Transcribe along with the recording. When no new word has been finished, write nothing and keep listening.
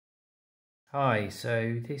Hi,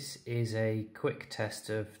 so this is a quick test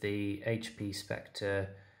of the HP Spectre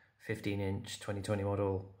 15-inch 2020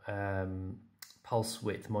 model pulse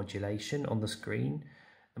width modulation on the screen.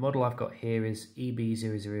 The model I've got here is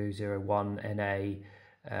EB0001NA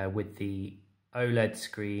with the OLED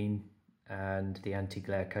screen and the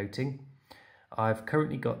anti-glare coating. I've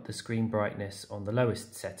currently got the screen brightness on the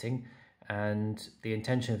lowest setting, and the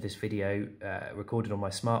intention of this video recorded on my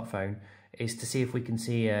smartphone is to see if we can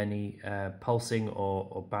see any pulsing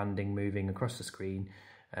or banding moving across the screen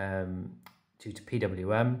due to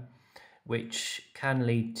PWM, which can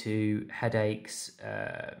lead to headaches,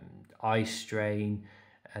 eye strain,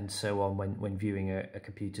 and so on when viewing a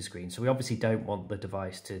computer screen. So we obviously don't want the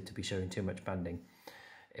device to be showing too much banding.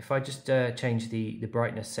 If I just change the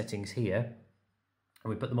brightness settings here, and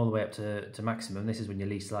we put them all the way up to maximum, this is when you're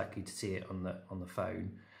least likely to see it on the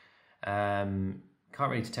phone. Can't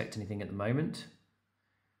really detect anything at the moment.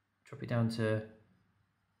 Drop it down to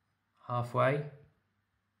halfway.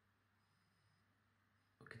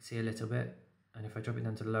 We can see a little bit. And if I drop it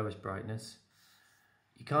down to the lowest brightness,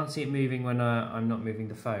 you can't see it moving when I'm not moving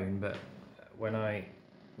the phone, but when I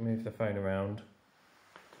move the phone around,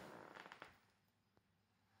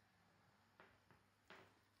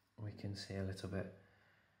 we can see a little bit.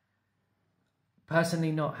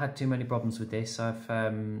 Personally, not had too many problems with this. I've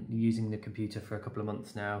using the computer for a couple of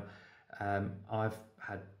months now. I've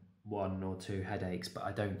had 1 or 2 headaches, but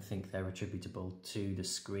I don't think they're attributable to the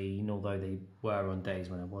screen, although they were on days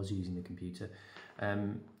when I was using the computer.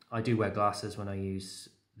 I do wear glasses when I use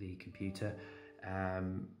the computer,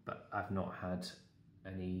 but I've not had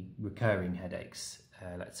any recurring headaches,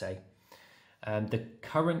 let's say. The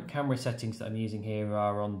current camera settings that I'm using here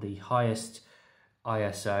are on the highest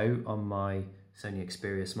ISO on my Sony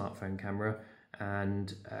Xperia smartphone camera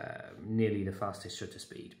and nearly the fastest shutter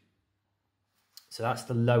speed. So that's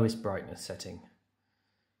the lowest brightness setting.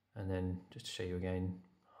 And then just to show you again,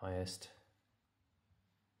 highest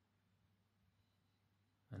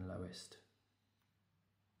and lowest.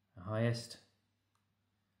 The highest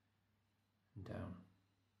and down.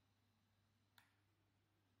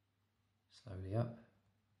 Slowly up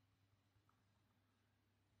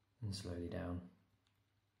and slowly down.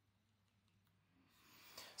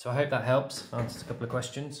 So I hope that helps, answers a couple of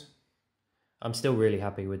questions. I'm still really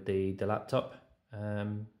happy with the laptop,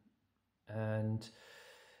 and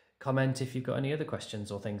comment if you've got any other questions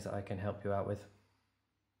or things that I can help you out with.